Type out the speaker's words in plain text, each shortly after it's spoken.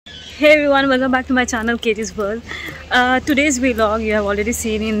Hey everyone, welcome back to my channel KatysWorld. Today's vlog you have already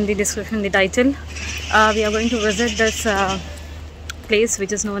seen in the description, the title. We are going to visit this place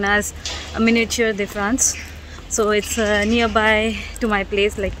which is known as Miniature de France. So it's nearby to my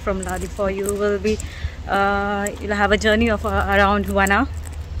place, like from Ladi. For you will be you'll have a journey of around 1 hour.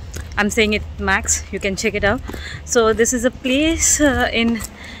 I'm saying it max, you can check it out. So this is a place in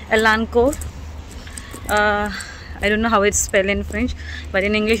Elancourt. I don't know how it's spelled in French, but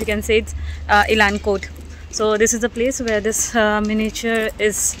in English you can say it's Elancourt. So this is the place where this miniature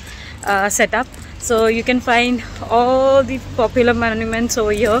is set up. So you can find all the popular monuments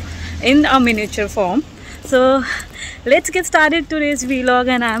over here in a miniature form. So let's get started today's vlog,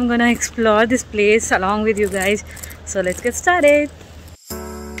 and I'm gonna explore this place along with you guys. So let's get started.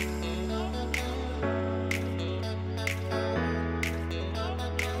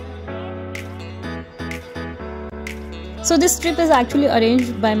 So this trip is actually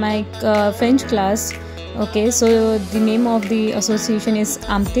arranged by my French class. Okay, so the name of the association is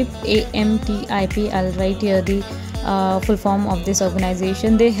AMTIP, AMTIP. I'll write here the full form of this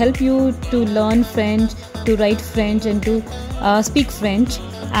organization. They help you to learn French, to write French, and to speak French.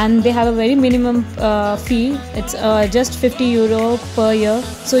 And they have a very minimum fee. It's just €50 per year.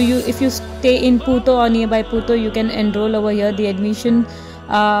 So if you stay in Puto or nearby Puto, you can enroll over here. The admission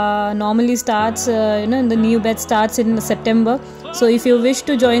normally starts the new batch starts in September. So if you wish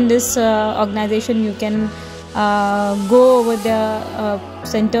to join this organization, you can go over the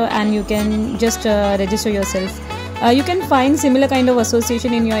center and you can just register yourself. You can find similar kind of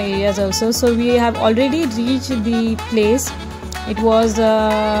association in your areas also. So we have already reached the place. It was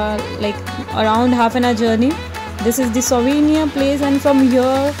like around half an hour journey. This is the souvenir place, and from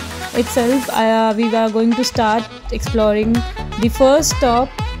here itself we are going to start exploring the first stop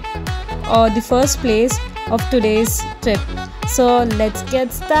or the first place of today's trip. So let's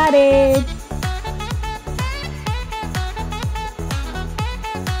get started.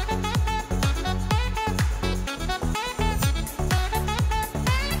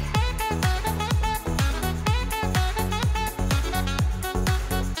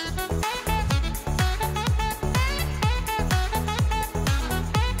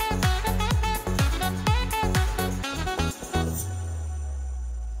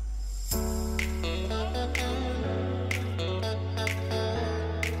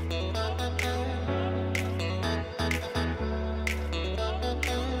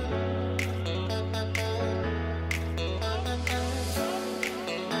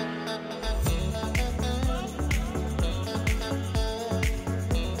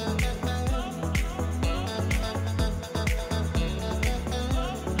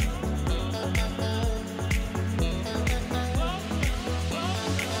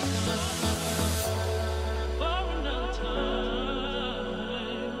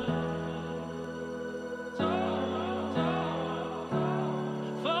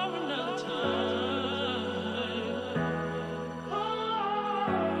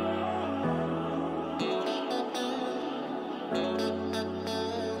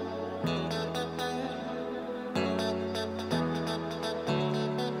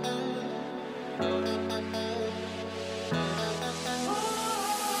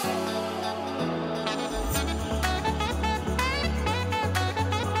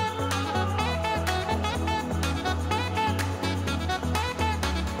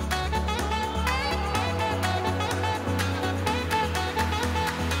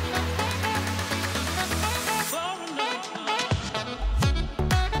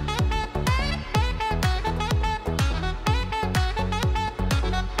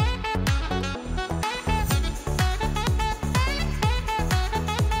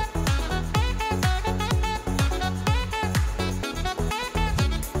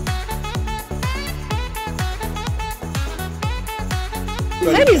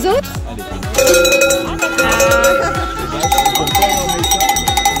 Ah, les autres?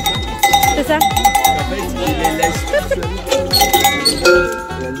 C'est ça? En fait, il les laisse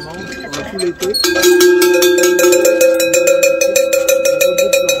réellement pendant tout l'été.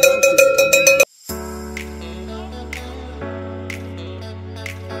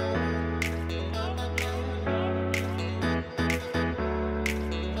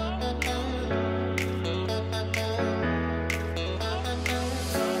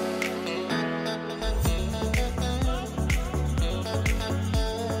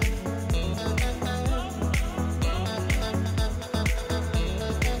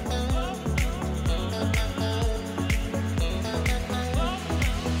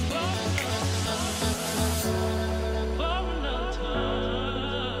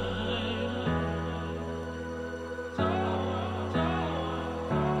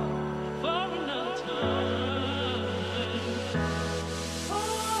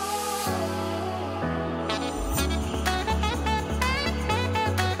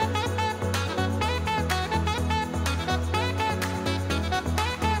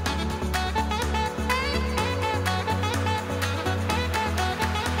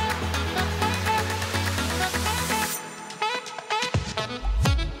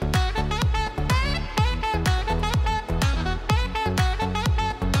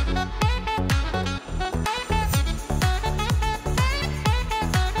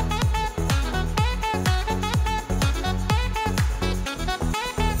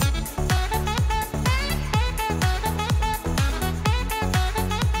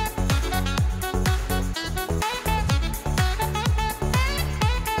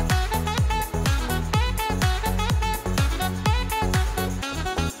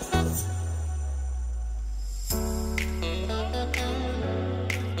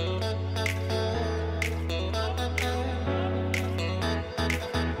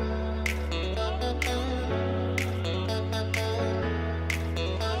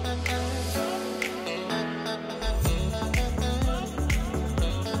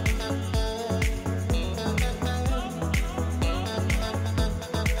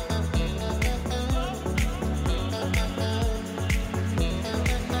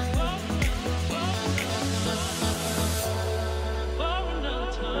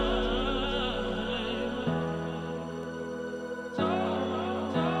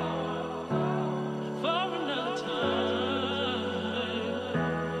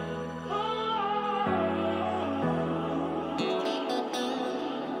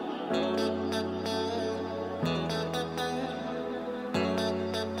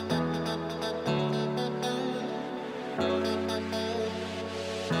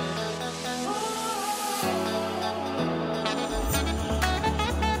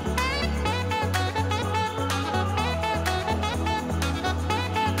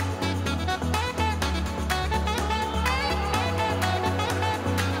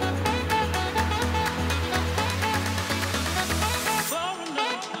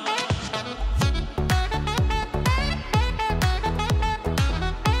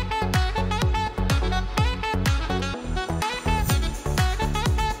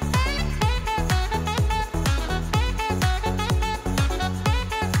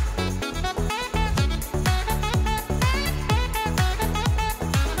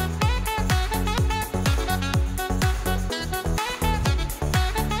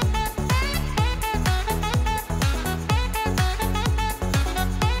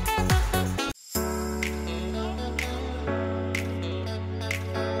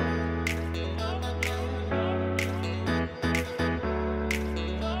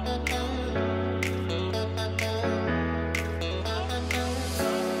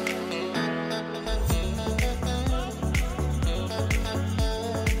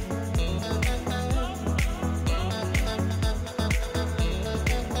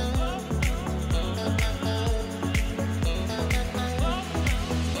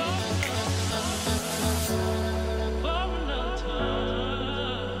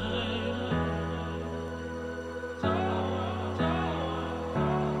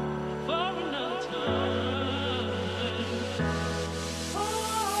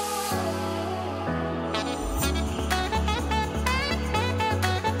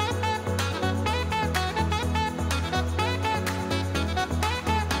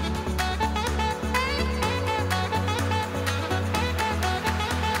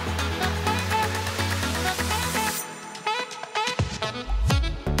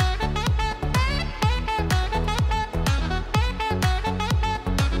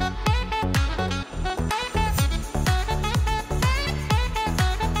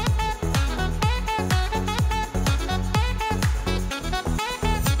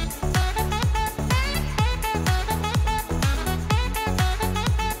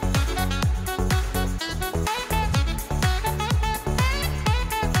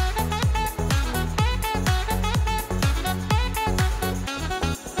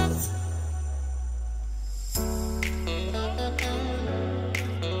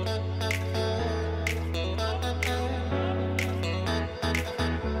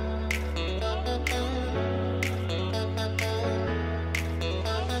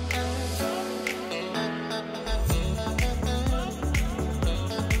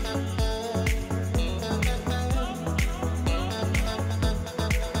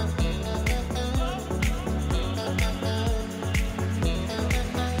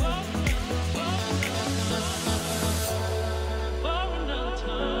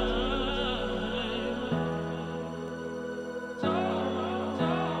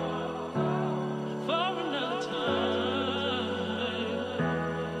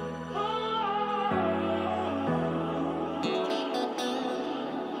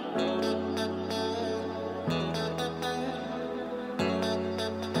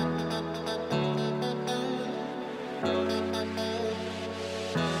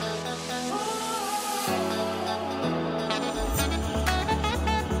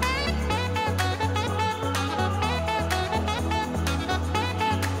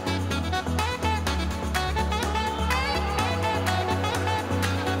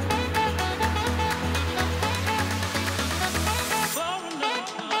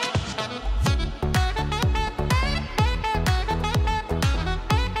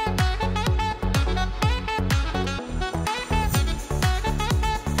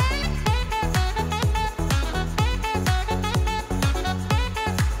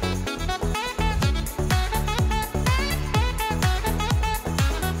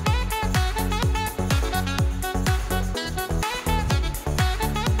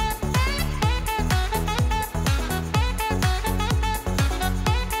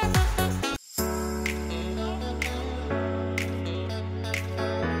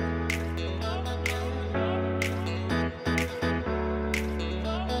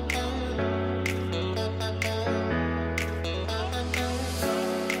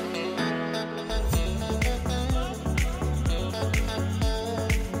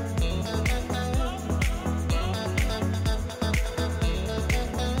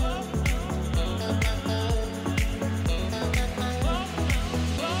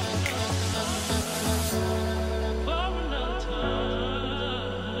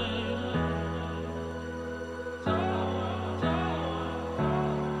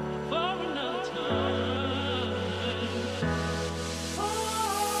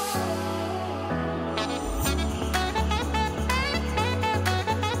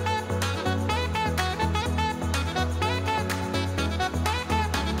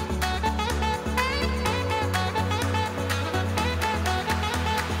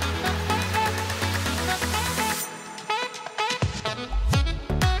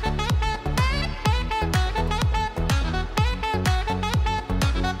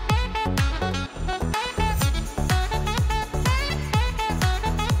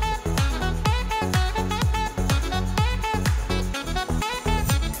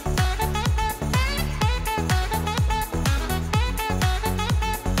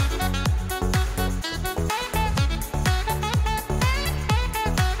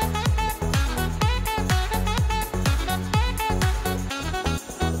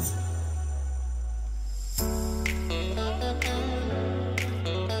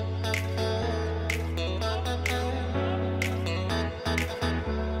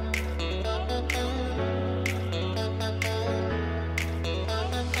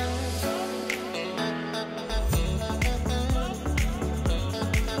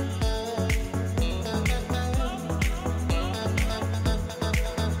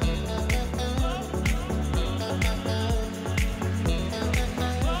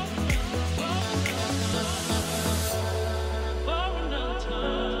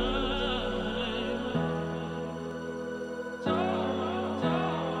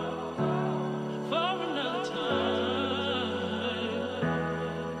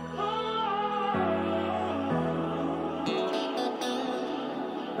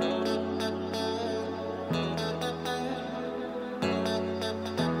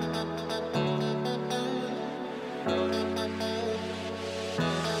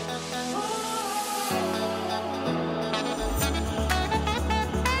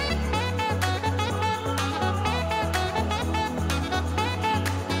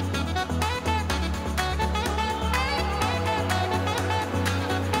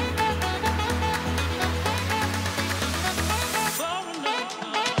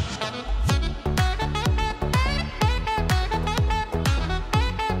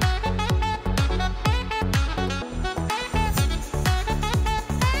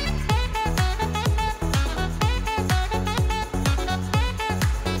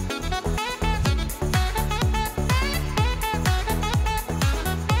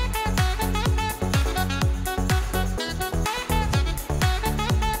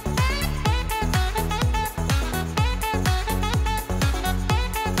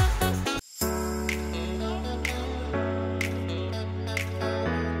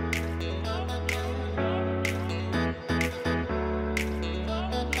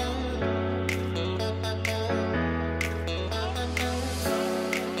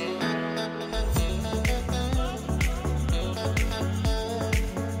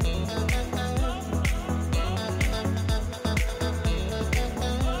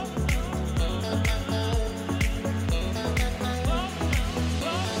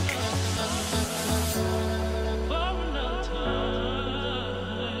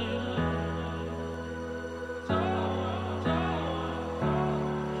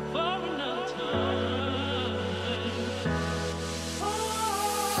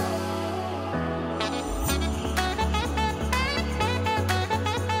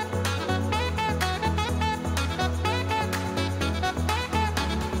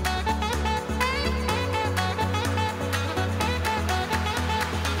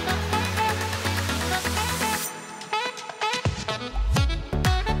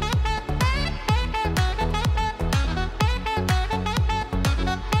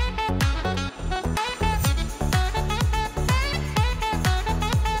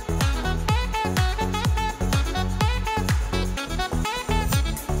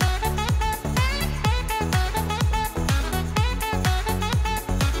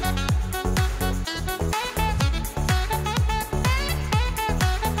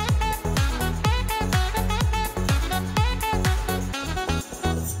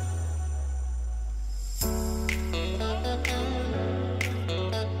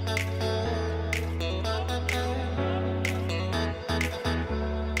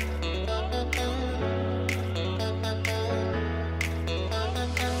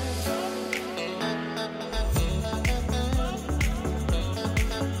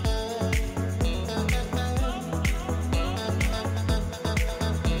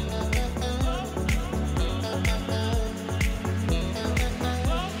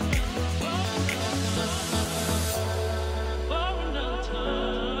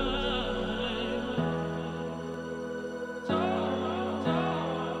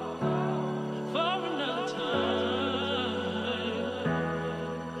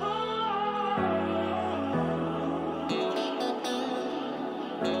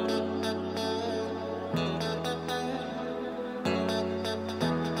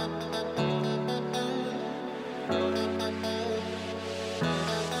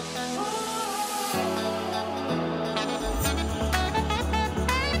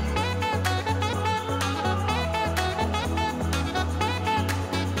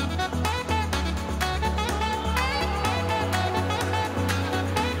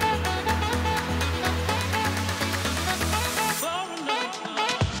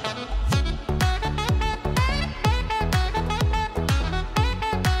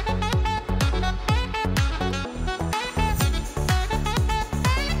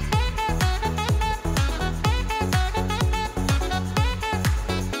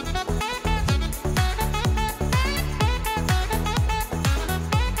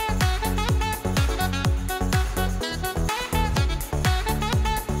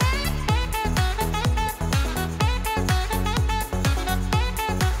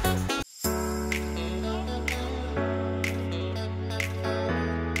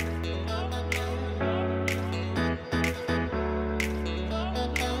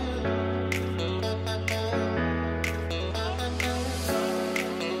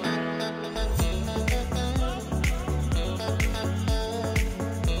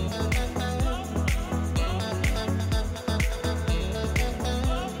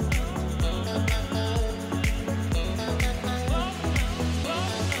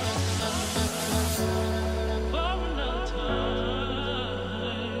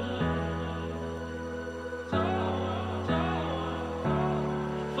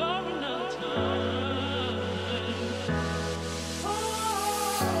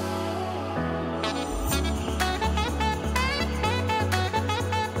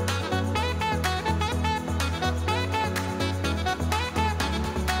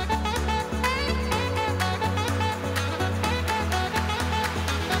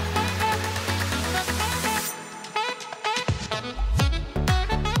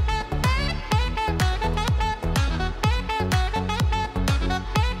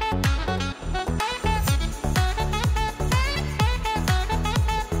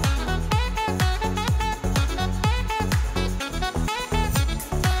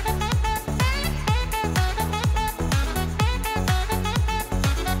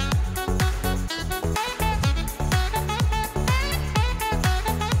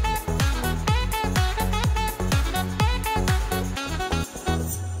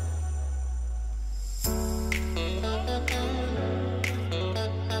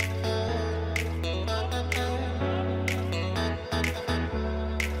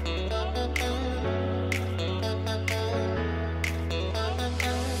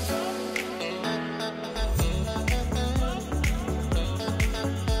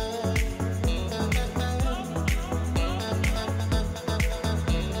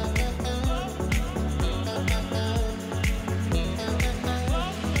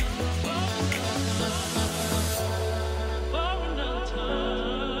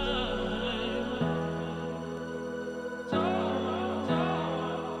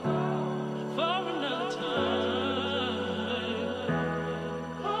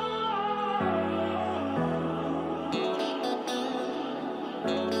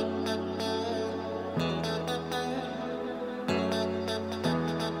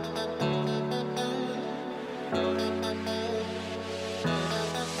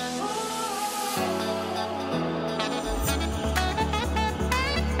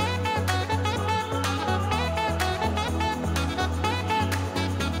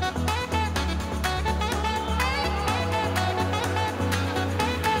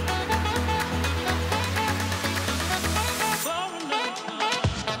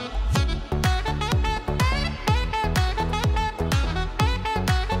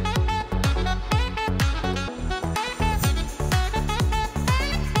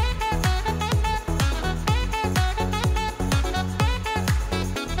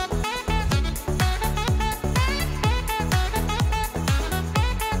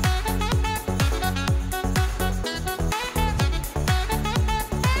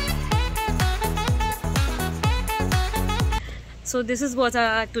 So this is what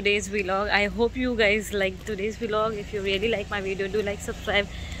today's vlog. I hope you guys like today's vlog. If you really like my video, do like, subscribe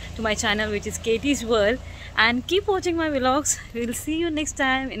to my channel, which is Katie's World, and keep watching my vlogs. We'll see you next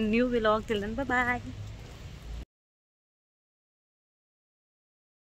time in new vlog. Till then, bye bye.